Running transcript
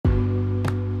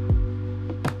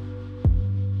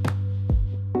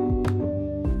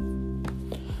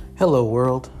Hello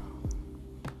world.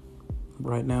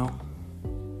 Right now,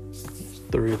 it's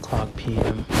 3 o'clock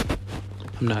p.m.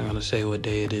 I'm not going to say what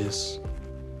day it is,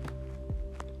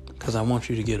 because I want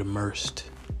you to get immersed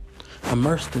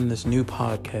in this new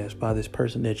podcast by this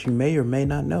person that you may or may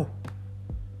not know.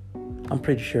 I'm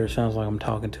pretty sure it sounds like I'm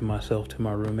talking to myself, to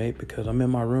my roommate, because I'm in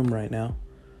my room right now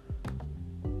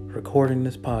recording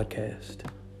this podcast.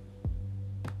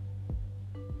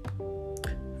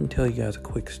 Let me tell you guys a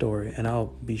quick story, and I'll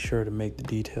be sure to make the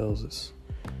details as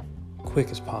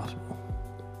quick as possible.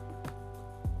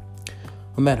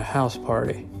 I'm at a house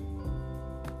party.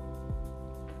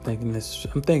 I'm thinking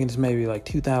this maybe like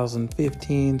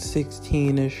 2015,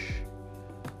 16-ish.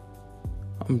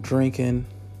 I'm drinking.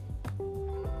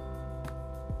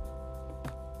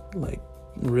 Like,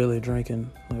 really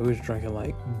drinking. Like, we was drinking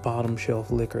like bottom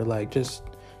shelf liquor, like just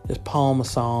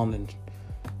Parmesan and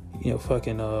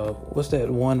fucking what's that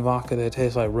one vodka that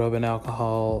tastes like rubbing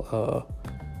alcohol,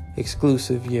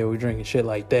 exclusive. Yeah, we're drinking shit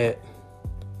like that,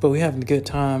 but we having a good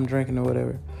time drinking or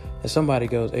whatever. And somebody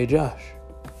goes, "Hey Josh,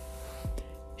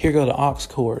 here go the aux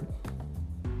cord.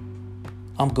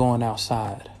 I'm going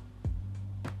outside."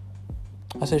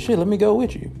 I said, "Shit, let me go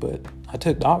with you." But I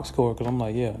took the aux cord because I'm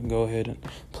like, yeah, go ahead and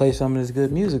play some of this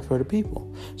good music for the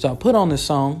people. So I put on this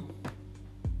song.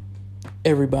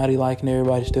 Everybody liking,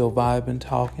 everybody still vibing,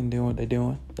 talking, doing what they're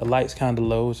doing. The light's kind of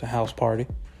low. It's a house party.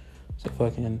 So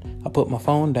I put my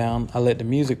phone down. I let the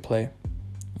music play.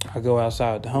 I go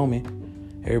outside with the homie.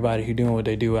 Everybody who doing what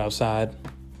they do outside,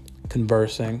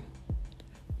 conversing,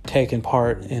 taking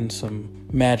part in some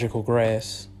magical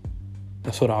grass.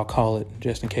 That's what I'll call it,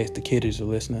 just in case the kiddies are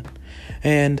listening.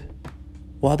 And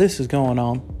while this is going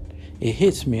on, it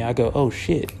hits me. I go, oh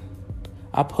shit.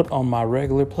 I put on my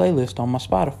regular playlist on my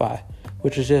Spotify,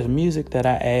 which is just music that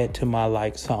I add to my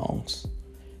liked songs.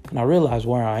 And I realize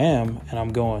where I am, and I'm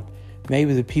going,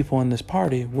 maybe the people in this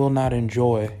party will not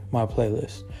enjoy my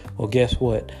playlist. Well, guess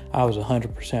what? I was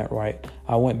 100% right.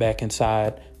 I went back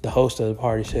inside. The host of the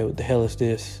party said, "What the hell is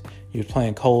this?" He was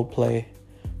playing Coldplay.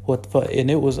 What the fuck? And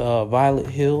it was Violet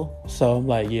Hill. So I'm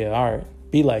like, yeah, all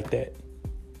right, be like that.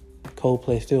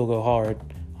 Coldplay still go hard.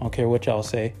 I don't care what y'all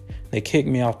say. They kicked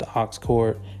me off the aux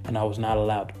cord, and I was not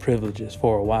allowed the privileges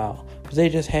for a while. Because they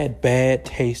just had bad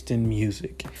taste in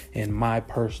music, in my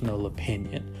personal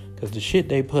opinion. Because the shit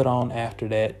they put on after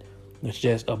that was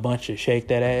just a bunch of shake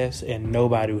that ass, and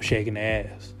nobody was shaking their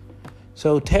ass.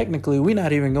 So technically, we're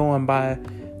not even going by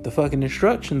the fucking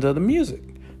instructions of the music.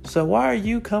 So why are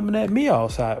you coming at me all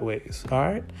sideways,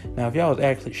 alright? Now, if y'all was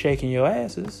actually shaking your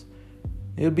asses,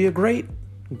 it would be a great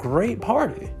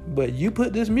party. But you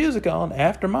put this music on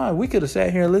after mine. We could have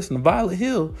sat here and listened to Violet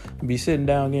Hill and be sitting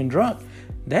down getting drunk.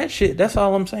 That shit, that's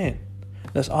all I'm saying.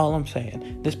 That's all I'm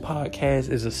saying. This podcast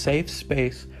is a safe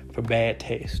space for bad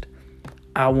taste.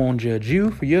 I won't judge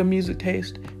you for your music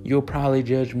taste. You'll probably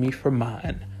judge me for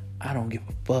mine. I don't give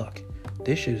a fuck.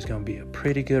 This shit is going to be a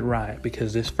pretty good ride,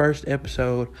 because this first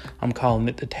episode, I'm calling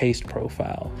it the taste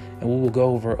profile. And we will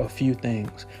go over a few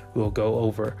things. We'll go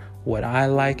over what I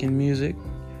like in music,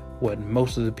 what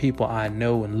most of the people I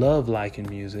know and love like in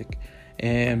music,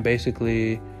 and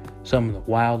basically some of the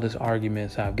wildest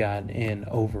arguments I've gotten in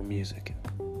over music.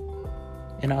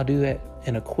 And I'll do that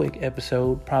in a quick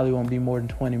episode. Probably won't be more than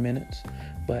 20 minutes,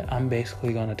 but I'm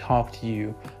basically going to talk to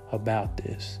you about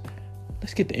this.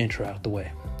 Let's get the intro out the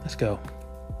way. Let's go.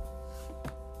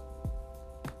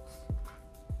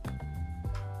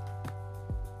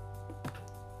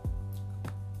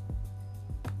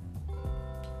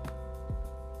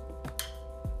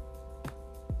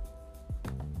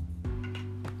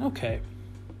 Okay.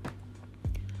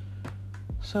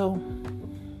 So,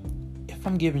 if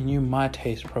I'm giving you my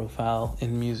taste profile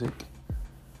in music,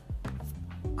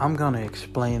 I'm going to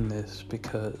explain this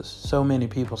because so many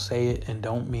people say it and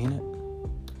don't mean it.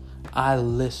 I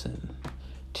listen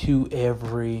to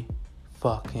every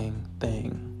fucking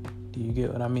thing. Do you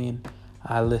get what I mean?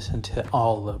 I listen to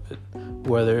all of it,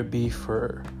 whether it be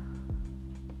for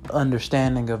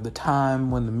understanding of the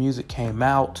time when the music came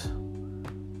out,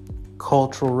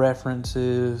 cultural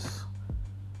references,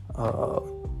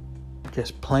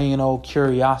 just plain old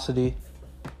curiosity.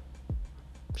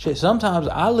 Shit, sometimes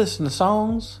I listen to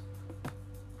songs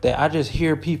that I just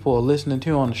hear people listening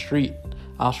to on the street.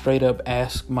 I'll straight up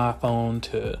ask my phone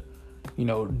to,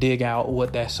 dig out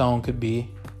what that song could be.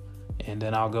 And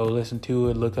then I'll go listen to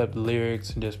it, look up the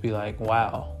lyrics, and just be like,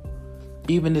 wow.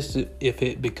 Even if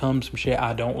it becomes some shit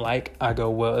I don't like, I go,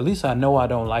 well, at least I know I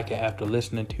don't like it after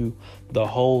listening to the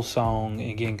whole song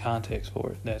and getting context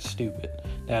for it. That's stupid.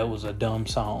 That was a dumb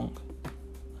song.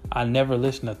 I never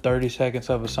listen to 30 seconds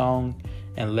of a song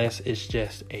unless it's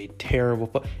just a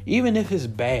terrible, even if it's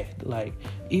bad, like,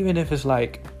 even if it's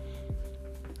like,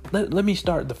 let me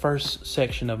start the first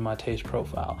section of my taste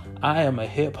profile. I am a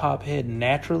hip hop head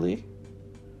naturally,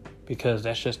 because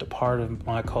that's just a part of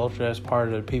my culture. That's part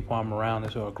of the people I'm around.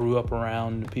 That's who I grew up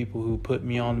around, the people who put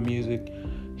me on the music.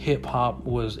 Hip hop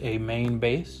was a main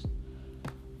base.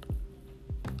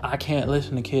 I can't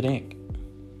listen to Kid Ink.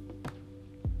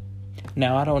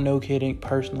 Now, I don't know Kid Ink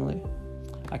personally.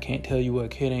 I can't tell you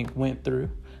what Kid Ink went through.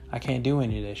 I can't do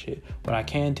any of that shit. What I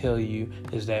can tell you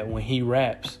is that when he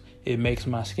raps, it makes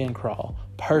my skin crawl.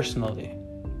 Personally.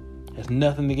 There's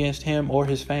nothing against him or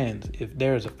his fans. If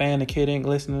there's a fan of Kid Ink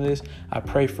listening to this, I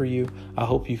pray for you. I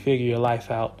hope you figure your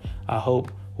life out. I hope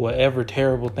whatever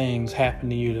terrible things happen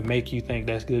to you to make you think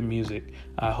that's good music,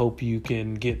 I hope you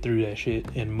can get through that shit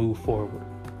and move forward.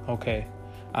 Okay?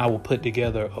 I will put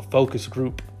together a focus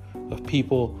group of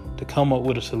people to come up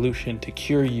with a solution to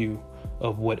cure you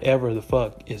of whatever the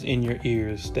fuck is in your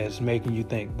ears that's making you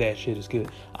think that shit is good.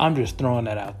 I'm just throwing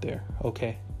that out there,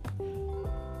 okay?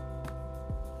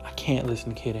 I can't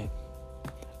listen to Kid Ink.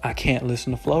 I can't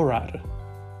listen to Flo Rida.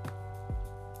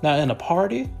 Now, in a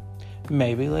party,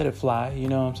 maybe let it fly, you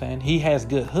know what I'm saying? He has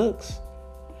good hooks.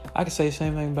 I could say the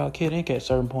same thing about Kid Ink at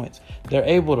certain points. They're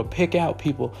able to pick out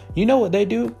people. You know what they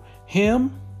do?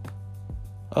 Him,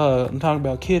 I'm talking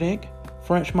about Kid Ink,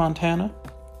 French Montana,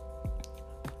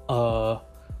 Flo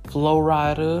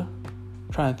Rida,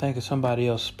 trying to think of somebody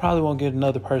else. Probably won't get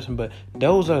another person, but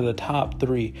those are the top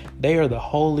three. They are the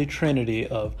holy trinity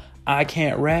of I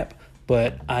can't rap,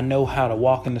 but I know how to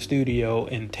walk in the studio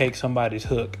and take somebody's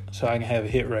hook so I can have a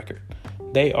hit record.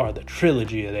 They are the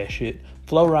trilogy of that shit.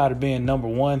 Flo Rida being number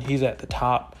one, he's at the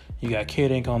top. You got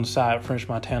Kid Ink on the side, French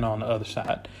Montana on the other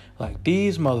side. Like,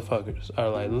 these motherfuckers are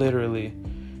like literally,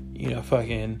 you know,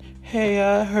 fucking, hey,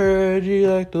 I heard you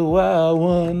like the wild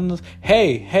ones.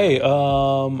 Hey,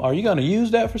 are you gonna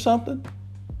use that for something?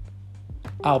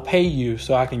 I'll pay you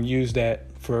so I can use that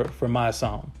for my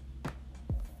song.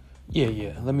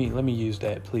 Yeah, let me use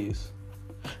that, please.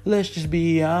 Let's just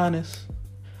be honest.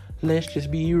 Let's just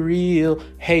be real.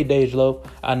 Hey, Dej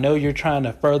I know you're trying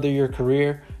to further your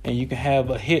career and you can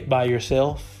have a hit by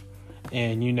yourself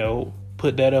and, you know,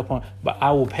 put that up on, but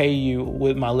I will pay you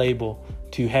with my label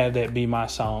to have that be my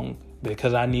song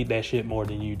because I need that shit more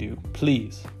than you do.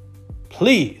 Please.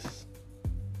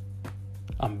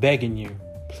 I'm begging you.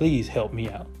 Please help me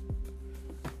out.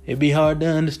 It'd be hard to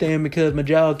understand because my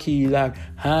jaw key like,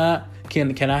 huh?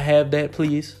 Can I have that,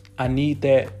 please? I need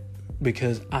that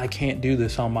because I can't do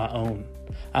this on my own.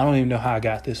 I don't even know how I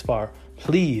got this far.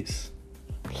 Please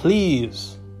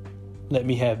let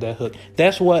me have that hook.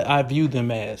 That's what I view them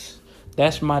as.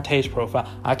 That's my taste profile.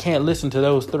 I can't listen to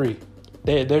those three.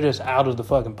 They're just out of the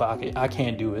fucking pocket. I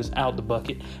can't do it. It's out the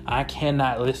bucket. I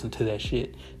cannot listen to that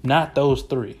shit. Not those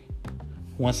three.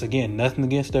 Once again, nothing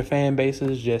against their fan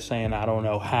bases. Just saying I don't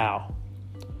know how.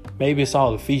 Maybe it's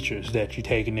all the features that you're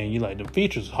taking in. You like, the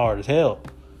features is hard as hell.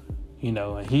 You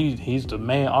know, and he's the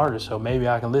main artist, so maybe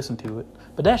I can listen to it.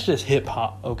 But that's just hip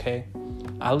hop, okay?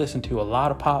 I listen to a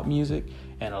lot of pop music,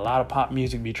 and a lot of pop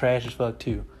music be trash as fuck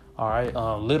too. All right,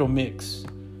 Little Mix.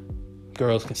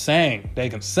 Girls can sing. They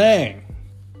can sing.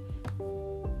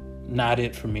 Not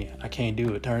it for me. I can't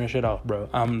do it. Turn that shit off, bro.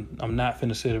 I'm not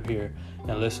finna sit up here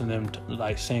and listen to them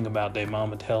like sing about their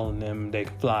mama telling them they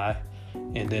can fly,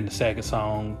 and then the second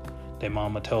song, their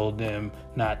mama told them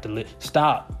not to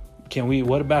stop.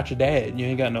 What about your dad? You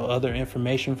ain't got no other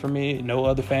information for me? No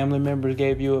other family members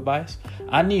gave you advice?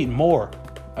 I need more,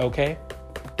 okay?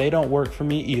 They don't work for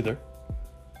me either.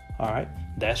 All right,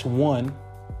 that's one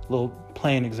little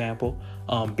plain example.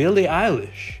 Billie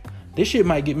Eilish. This shit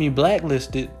might get me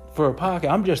blacklisted for a podcast.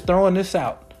 I'm just throwing this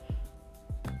out.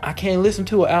 I can't listen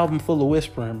to an album full of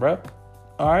whispering, bro.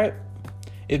 All right?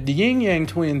 If the Yin Yang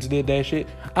Twins did that shit,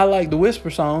 I like the whisper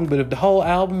song, but if the whole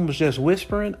album was just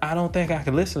whispering, I don't think I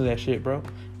could listen to that shit, bro.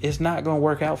 It's not going to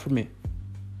work out for me.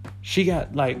 She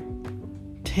got like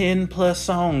 10 plus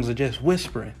songs of just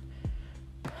whispering.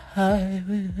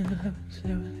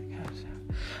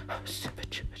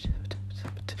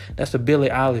 That's a Billie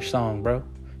Eilish song, bro.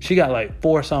 She got like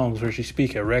 4 songs where she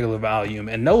speaks at regular volume,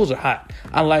 and those are hot.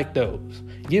 I like those.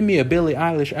 Give me a Billie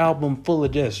Eilish album full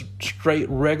of just straight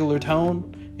regular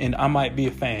tone, and I might be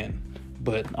a fan.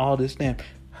 But all this damn...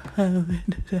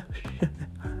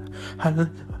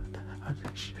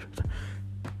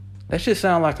 That shit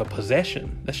sound like a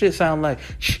possession. That shit sound like...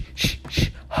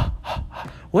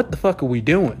 What the fuck are we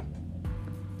doing?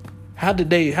 How did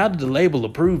the label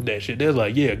approve that shit? They're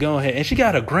like, yeah, go ahead. And she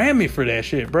got a Grammy for that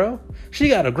shit, bro. She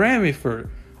got a Grammy for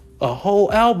a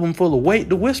whole album full of Wait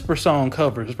to Whisper song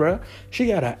covers, bro. She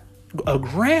got a A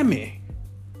Grammy.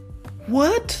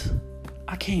 What?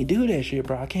 I can't do that shit,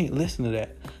 bro. I can't listen to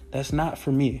that. That's not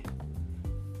for me.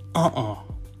 No.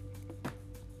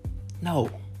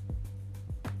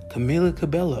 Camila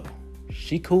Cabello.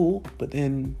 She cool, but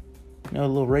then, a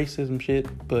little racism shit.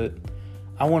 But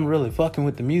I wasn't really fucking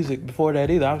with the music before that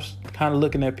either. I was kind of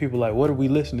looking at people like, what are we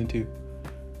listening to?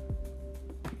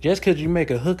 Just because you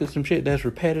make a hook of some shit that's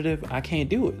repetitive, I can't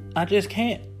do it. I just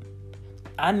can't.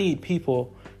 I need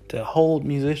people to hold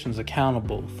musicians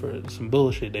accountable for some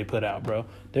bullshit they put out, bro.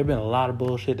 There have been a lot of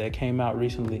bullshit that came out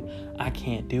recently. I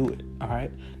can't do it, all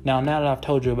right? Now that I've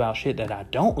told you about shit that I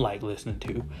don't like listening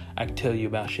to, I can tell you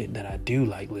about shit that I do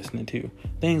like listening to.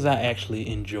 Things I actually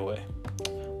enjoy.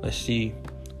 Let's see.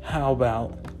 How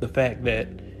about the fact that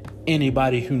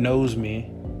anybody who knows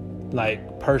me,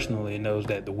 like personally, knows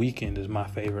that The Weeknd is my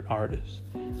favorite artist.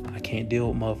 I can't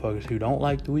deal with motherfuckers who don't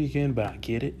like The Weeknd, but I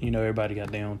get it. Everybody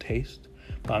got their own taste.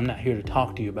 But I'm not here to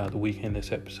talk to you about The Weeknd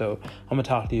this episode. I'm going to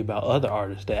talk to you about other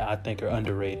artists that I think are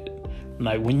underrated.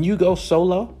 Like, when you go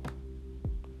solo,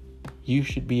 you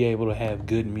should be able to have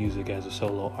good music as a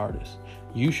solo artist.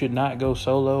 You should not go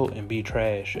solo and be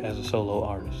trash as a solo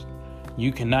artist.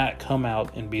 You cannot come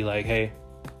out and be like, hey,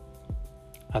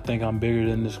 I think I'm bigger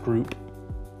than this group,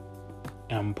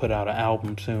 and I'm going to put out an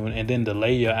album soon, and then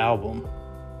delay your album.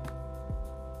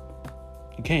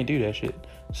 You can't do that shit.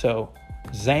 So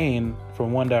Zayn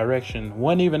from One Direction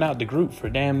wasn't even out the group for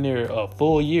damn near a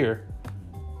full year.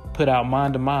 Put out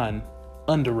Mind to Mind,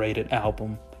 underrated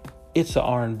album. It's an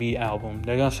R&B album.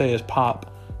 They're gonna say it's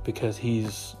pop because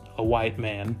he's a white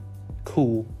man,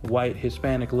 cool white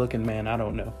Hispanic looking man. I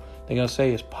don't know. They're gonna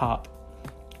say it's pop.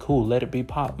 Cool, let it be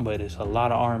pop, but it's a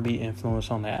lot of R&B influence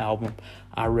on that album.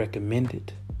 I recommend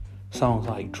it. Songs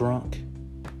like Drunk,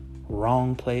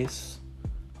 Wrong Place.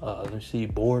 Let's see,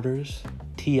 Borders,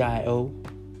 T.I.O.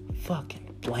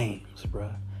 Fucking flames,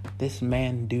 bruh. This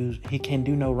man he can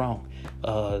do no wrong.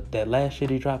 That last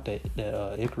shit he dropped, that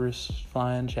Icarus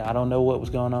flying shit, I don't know what was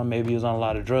going on. Maybe he was on a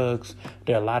lot of drugs.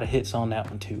 There are a lot of hits on that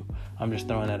one too. I'm just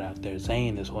throwing that out there.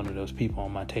 Zayn is one of those people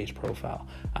on my taste profile.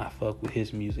 I fuck with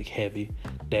his music heavy.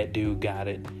 That dude got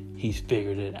it. He's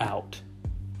figured it out.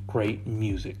 Great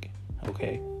music.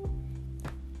 Okay.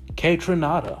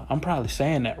 Kaytranada. I'm probably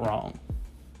saying that wrong.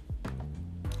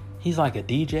 He's like a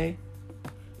DJ.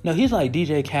 No, he's like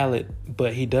DJ Khaled,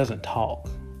 but he doesn't talk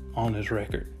on his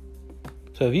record.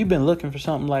 So if you've been looking for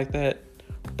something like that,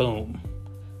 boom.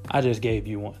 I just gave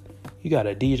you one. You got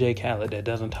a DJ Khaled that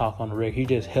doesn't talk on the record. He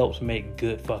just helps make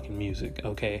good fucking music,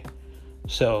 okay?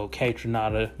 So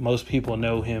Kaytranada, most people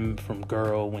know him from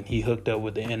Girl when he hooked up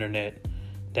with the internet.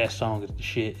 That song is the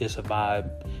shit. It's a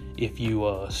vibe. If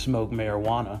you smoke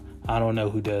marijuana, I don't know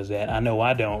who does that. I know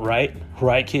I don't, right?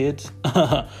 Right, kids?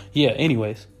 Yeah,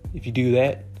 anyways, if you do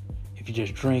that, if you're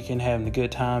just drinking, having a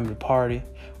good time at a party,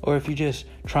 or if you're just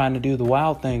trying to do the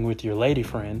wild thing with your lady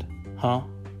friend,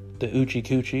 the Oochie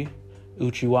Coochie,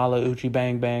 Oochie Walla, Oochie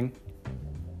Bang Bang,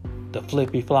 the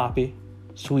Flippy Floppy,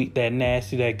 sweet, that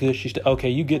nasty, that gushy stuff. Okay,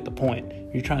 you get the point.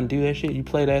 You're trying to do that shit, you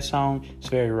play that song, it's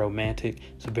very romantic,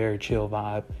 it's a very chill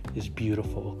vibe, it's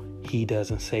beautiful. He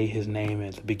doesn't say his name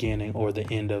at the beginning or the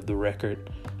end of the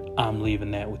record. I'm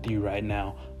leaving that with you right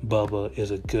now. Bubba is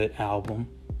a good album.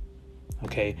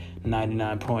 Okay,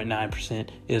 99.9%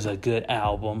 is a good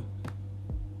album.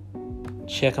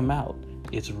 Check them out.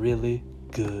 It's really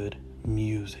good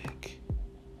music.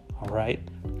 Alright?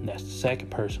 That's the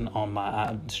second person on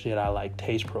my shit I like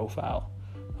taste profile.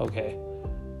 Okay.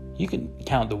 You can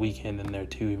count The Weeknd in there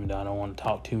too, even though I don't want to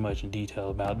talk too much in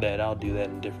detail about that. I'll do that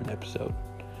in a different episode.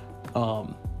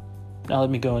 Now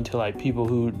let me go into like people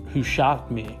who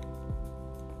shocked me.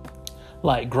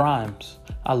 Like Grimes.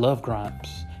 I love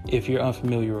Grimes. If you're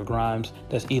unfamiliar with Grimes,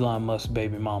 that's Elon Musk's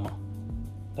baby mama.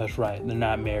 That's right. They're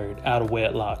not married. Out of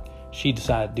wedlock. She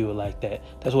decided to do it like that.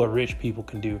 That's what rich people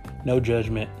can do. No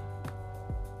judgment.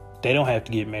 They don't have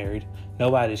to get married.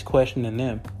 Nobody's questioning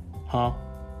them.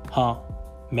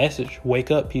 Message.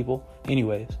 Wake up, people.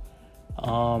 Anyways.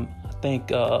 I think,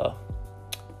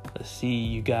 let's see,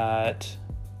 you got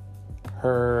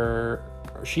her.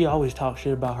 She always talks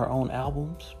shit about her own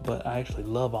albums, but I actually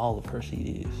love all of her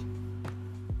CDs.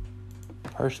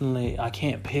 Personally, I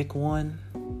can't pick one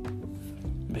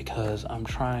because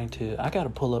I gotta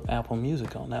pull up Apple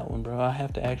Music on that one, bro. I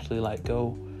have to actually like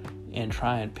go and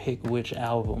try and pick which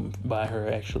album by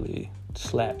her actually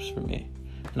slaps for me.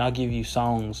 And I'll give you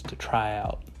songs to try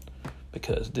out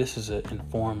because this is an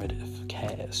informative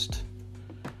cast.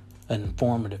 An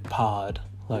informative pod,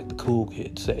 like the cool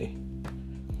kids say.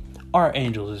 Art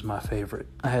Angels is my favorite.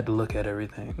 I had to look at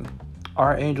everything.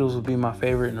 Our Angels would be my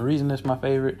favorite, and the reason it's my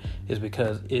favorite is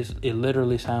because it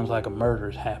literally sounds like a murder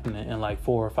is happening in like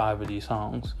 4 or 5 of these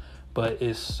songs, but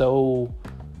it's so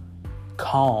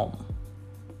calm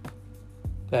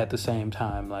at the same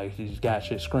time. Like, he's got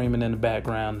shit screaming in the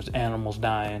background, there's animals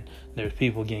dying, there's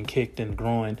people getting kicked in the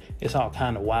groin, it's all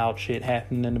kind of wild shit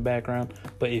happening in the background.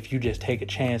 But if you just take a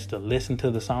chance to listen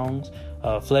to the songs,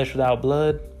 Flesh Without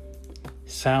Blood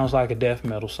sounds like a death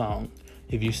metal song.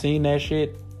 If you've seen that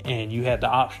shit and you had the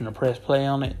option to press play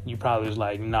on it, you probably was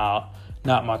like, nah,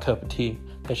 not my cup of tea.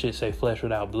 That shit say Flesh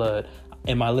Without Blood.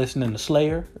 Am I listening to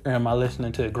Slayer or am I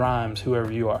listening to Grimes,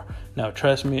 whoever you are? Now,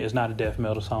 trust me, it's not a death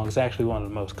metal song. It's actually one of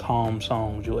the most calm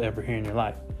songs you'll ever hear in your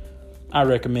life. I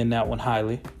recommend that one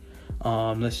highly.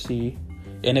 Let's see.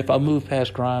 And if I move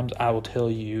past Grimes, I will tell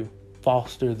you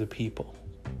Foster the People.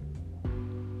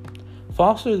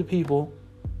 Foster the People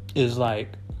is like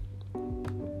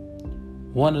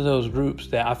one of those groups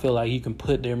that I feel like you can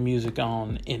put their music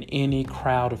on in any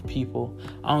crowd of people.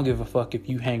 I don't give a fuck if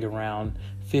you hang around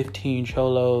 15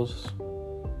 cholos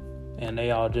and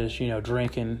they all just,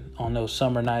 drinking on those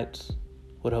summer nights.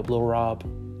 What up, Lil Rob?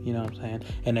 You know what I'm saying?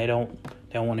 And they don't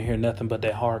want to hear nothing but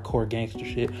that hardcore gangster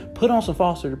shit. Put on some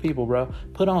Foster the People, bro.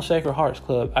 Put on Sacred Hearts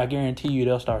Club. I guarantee you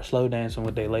they'll start slow dancing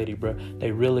with their lady, bro.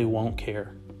 They really won't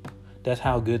care. That's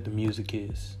how good the music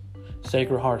is.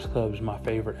 Sacred Hearts Club is my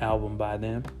favorite album by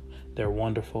them. They're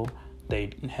wonderful.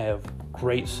 They have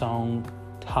great song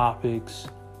topics,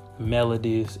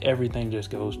 melodies, everything just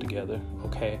goes together,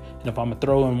 okay? And if I'm gonna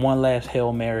throw in one last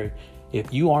Hail Mary,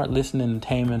 if you aren't listening to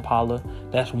Tame Impala,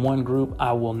 that's one group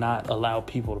I will not allow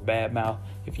people to badmouth.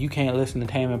 If you can't listen to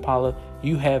Tame Impala,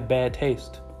 you have bad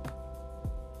taste.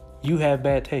 You have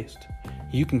bad taste.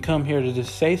 You can come here to this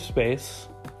safe space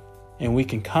and we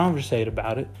can conversate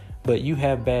about it, but you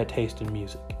have bad taste in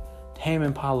music. Tame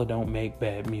Impala don't make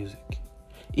bad music.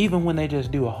 Even when they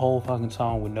just do a whole fucking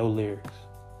song with no lyrics,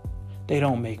 they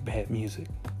don't make bad music,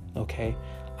 okay?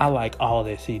 I like all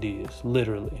their CDs,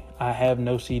 literally. I have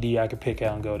no CD I could pick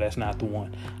out and go, that's not the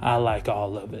one. I like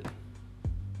all of it.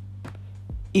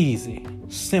 Easy,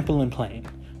 simple and plain.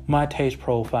 My taste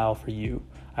profile for you.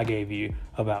 I gave you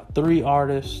about 3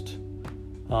 artists.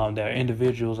 There are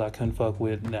individuals I couldn't fuck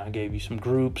with. Now, I gave you some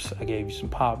groups. I gave you some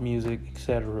pop music,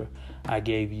 etc. I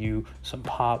gave you some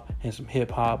pop and some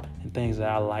hip hop and things that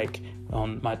I like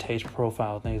on my taste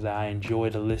profile, things that I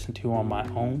enjoy to listen to on my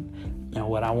own. And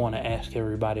what I want to ask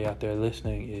everybody out there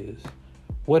listening is,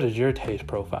 what is your taste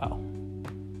profile?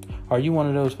 Are you one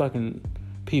of those fucking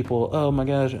people, oh my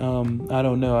gosh, I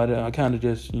don't know. I kind of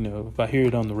just, if I hear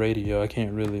it on the radio, I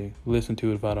can't really listen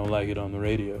to it if I don't like it on the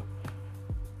radio.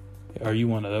 Are you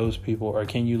one of those people, or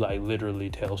can you like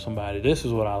literally tell somebody, this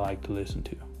is what I like to listen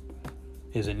to?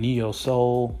 Is it neo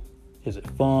soul? Is it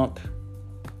funk?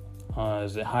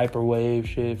 Is it hyperwave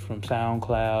shit from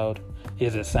SoundCloud?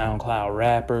 Is it SoundCloud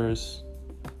rappers?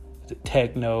 Is it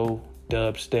techno,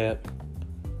 dubstep?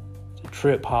 Is it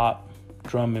trip hop,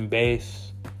 drum and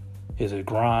bass? Is it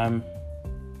grime?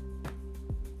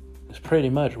 It's pretty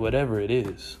much whatever it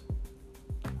is.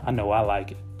 I know I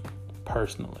like it,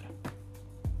 personally.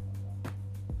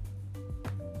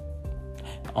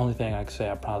 Only thing I can say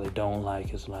I probably don't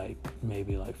like is like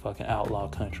maybe like fucking outlaw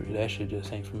country. That shit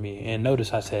just ain't for me. And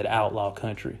notice I said outlaw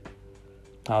country.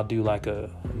 I'll do like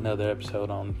another episode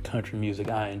on country music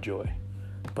I enjoy.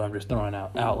 But I'm just throwing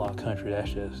out outlaw country.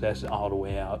 That's all the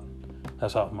way out.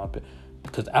 That's off my bit.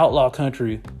 Because outlaw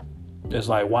country is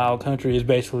like wild country. It's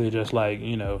basically just like,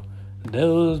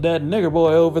 there's that nigger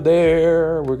boy over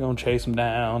there. We're going to chase him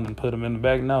down and put him in the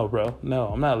back. No, bro. No,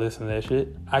 I'm not listening to that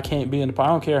shit. I can't be in the... I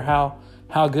don't care how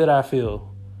good I feel.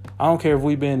 I don't care if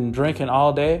we've been drinking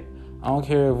all day. I don't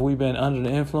care if we've been under the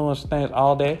influence of things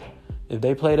all day. If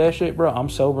they play that shit, bro, I'm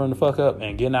sobering the fuck up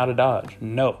and getting out of Dodge.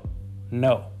 No.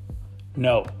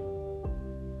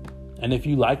 And if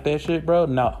you like that shit, bro,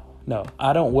 no.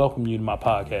 I don't welcome you to my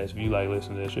podcast if you like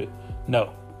listening to that shit.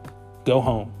 No. Go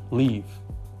home. Leave.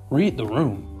 Read the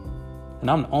room. And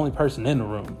I'm the only person in the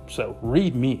room. So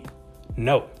read me.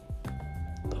 No.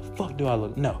 The fuck do I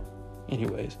look? No.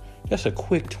 Anyways, just a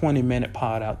quick 20-minute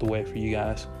pod out the way for you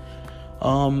guys.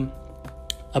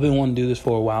 I've been wanting to do this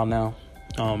for a while now.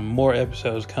 More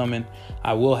episodes coming.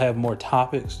 I will have more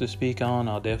topics to speak on.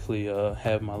 I'll definitely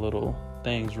have my little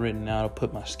things written out. I'll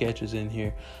put my sketches in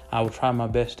here. I will try my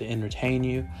best to entertain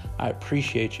you. I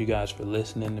appreciate you guys for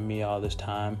listening to me all this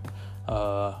time.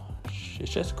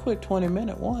 It's just a quick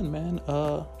 20-minute one, man.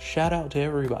 Shout out to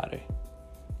everybody.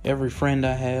 Every friend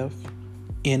I have.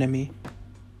 Enemy.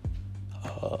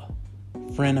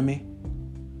 Frenemy.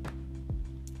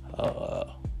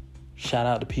 Shout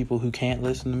out to people who can't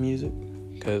listen to music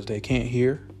because they can't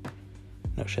hear.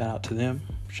 Shout out to them.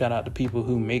 Shout out to people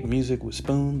who make music with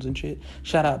spoons and shit.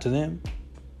 Shout out to them.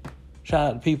 Shout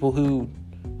out to people who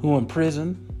in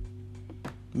prison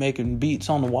making beats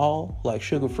on the wall like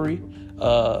Sugar Free.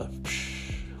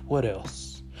 What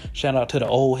else? Shout out to the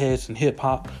old heads in hip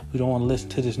hop who don't want to listen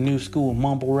to this new school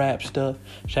mumble rap stuff.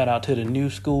 Shout out to the new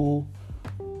school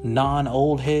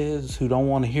non-old heads who don't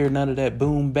want to hear none of that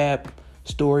boom bap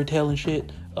storytelling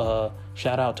shit.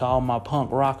 Shout out to all my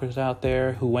punk rockers out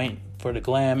there who ain't for the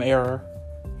glam era.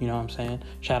 You know what I'm saying?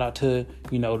 Shout out to,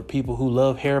 the people who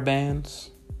love hair bands.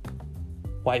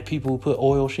 White people who put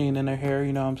oil sheen in their hair,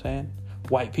 you know what I'm saying?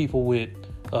 White people with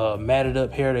matted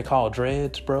up hair they call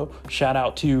dreads, bro. Shout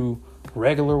out to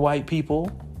regular white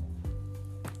people.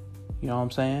 You know what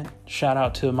I'm saying? Shout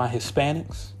out to my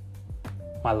Hispanics,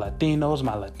 my Latinos,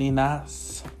 my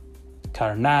Latinas,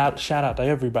 carnal. Shout out to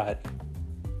everybody.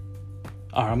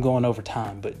 All right, I'm going over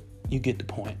time, but you get the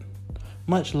point.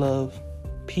 Much love.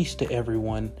 Peace to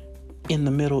everyone in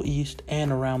the Middle East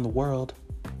and around the world.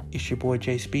 It's your boy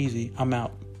Jay Speezy. I'm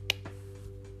out.